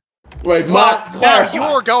clarify. Wait, Well, must now clarify.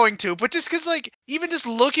 you're going to, but just because, like, even just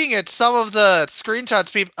looking at some of the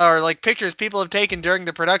screenshots people or like pictures people have taken during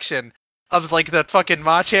the production of like the fucking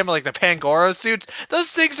Machamp, like the Pangoro suits, those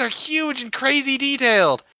things are huge and crazy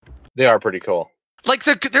detailed. They are pretty cool. Like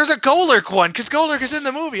there's a Golurk one because Golurk is in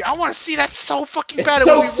the movie. I want to see that so fucking It's bad. It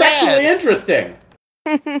so would be sexually rad. interesting.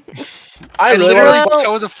 I It really literally want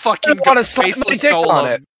shows a fucking want to slap my faceless dick on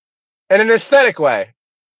golem. it in an aesthetic way.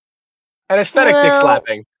 An aesthetic dick Well-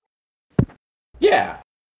 slapping. Yeah.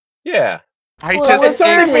 Yeah. I Well, just it's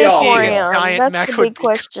something think we all a feel. giant That's mech the would big be-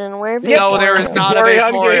 question. Where No, there is Vaporeon? not a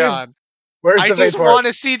Vaporeon game. Vaporeon. Where's I the just vape part? want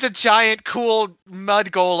to see the giant, cool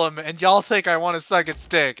mud golem, and y'all think I want to suck its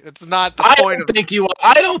dick. It's not the point of.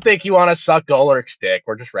 I don't think you want to suck Golurk's dick.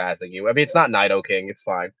 We're just razzing you. I mean, it's not Nido King. It's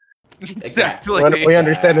fine. Exactly. We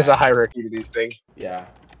understand there's a hierarchy to these things. Yeah.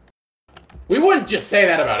 We wouldn't just say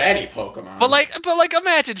that about any Pokemon. But like,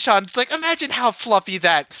 imagine, Sean. It's like, imagine how fluffy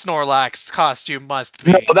that Snorlax costume must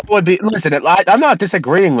be. No, that would be. Listen, I'm not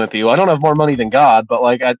disagreeing with you. I don't have more money than God, but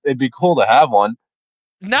like, it'd be cool to have one.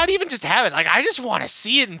 Not even just have it. Like, I just want to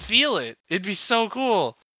see it and feel it. It'd be so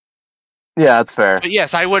cool. Yeah, that's fair. But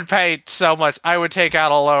yes, I would pay so much. I would take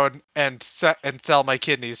out a loan and sell my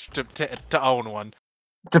kidneys to own one.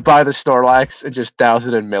 To buy the Snorlax and just douse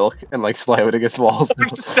it in milk and like slam it against walls.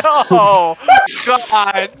 No,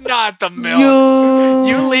 God, not the milk.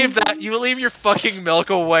 You leave your fucking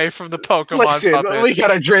milk away from the Pokemon Listen, puppet. we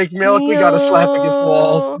gotta drink milk. We gotta slap against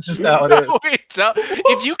walls. It's just how it is. No, we don't.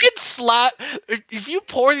 If you can if you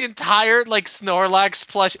pour the entire like Snorlax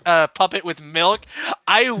plush puppet with milk,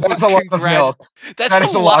 I would That's a lot of milk. That's That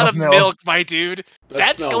is a a lot lot of of milk, my dude. That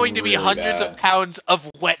That's smells going to be really hundreds bad. of pounds of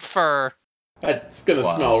wet fur. That's gonna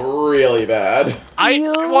smell really bad. I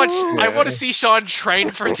want Yeah. to see Sean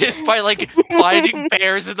train for this by like finding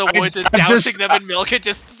bears in the woods and dousing them in milk and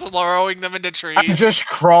just throwing them into trees. I'm just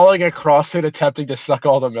crawling across it, attempting to suck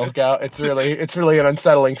all the milk out. It's really an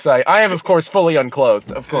unsettling sight. I am, of course, fully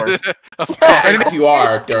unclothed. Of course, As you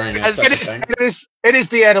are during As such a it is- thing. it is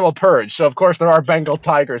the animal purge. So of course there are Bengal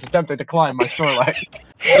tigers attempting to climb my Snorlax.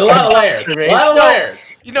 A lot of layers. A lot of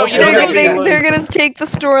layers. You know, Okay, you know we're that gonna They're, get- they're gonna take the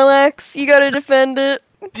Snorlax. You gotta defend it.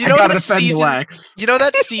 you I know gotta that defend the seasons. wax. You know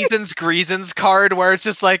that Seasons Greasons card where it's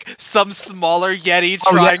just like some smaller Yeti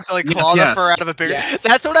Oh, trying yes, to like yes, claw the yes. fur out of a bigger. Yes.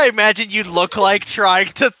 That's what I imagine you'd look like trying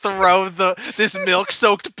to throw this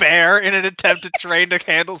milk-soaked bear in an attempt to train to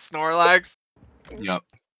handle Snorlax. Yep.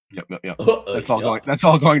 That's Yup. That's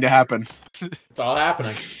all going to happen. It's all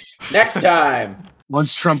happening. Next time.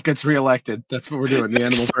 Once Trump gets reelected, that's what we're doing. The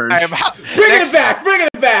animal purge. Bringing it back. Bringing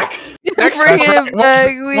it back. Next Bringing That's it right. back.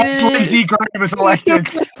 We Once did Lindsey Graham is elected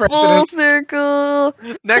Full president circle.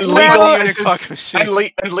 Next And week on legalizes- Eunuch Fuck Machine.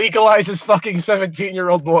 and legalizes fucking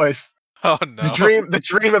 17-year-old boys. Oh no. The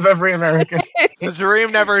dream of every American. The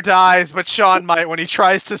dream never dies, but Sean might when he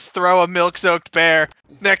tries to throw a milk-soaked bear.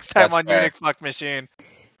 Next time That's on fair. Eunuch Fuck Machine.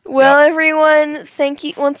 Well, everyone, thank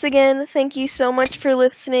you once again. Thank you so much for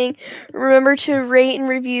listening. Remember to rate and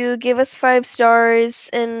review. Give us 5 stars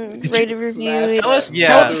and rate and review. Smash that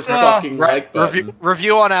Yeah. motherfucking like button.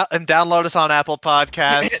 Review on and download us on Apple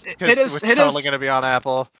Podcasts Hit because us- we're hit totally us- going to be on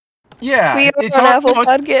Apple. Yeah. We are it's on Apple no,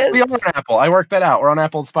 Podcasts. we are on Apple. I worked that out. We're on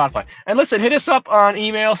Apple and Spotify. And listen, hit us up on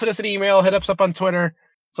email. Send us an email. Hit us up on Twitter.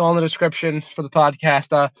 It's all in the description for the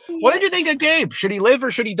podcast. What did you think of Gabe? Should he live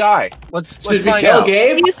or should he die? Let's Should we find kill out.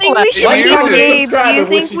 Gabe? Do you think we should Like, keep comment, Gabe? Do subscribe, you and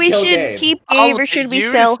we think should we kill should Gabe. keep I'll Gabe or let should we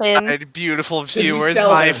you sell him? decide, beautiful Should we viewers.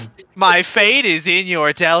 sell him? My fate is in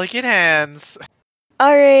your delicate hands.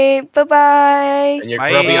 Alright, bye bye. And your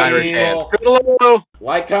Bye. grubby Irish hands. Hello.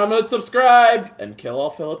 Like, comment, subscribe, and kill all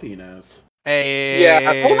Filipinos. Hey.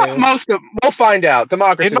 Yeah, we'll find out.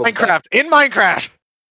 Democracy. In will decide. Minecraft. In Minecraft.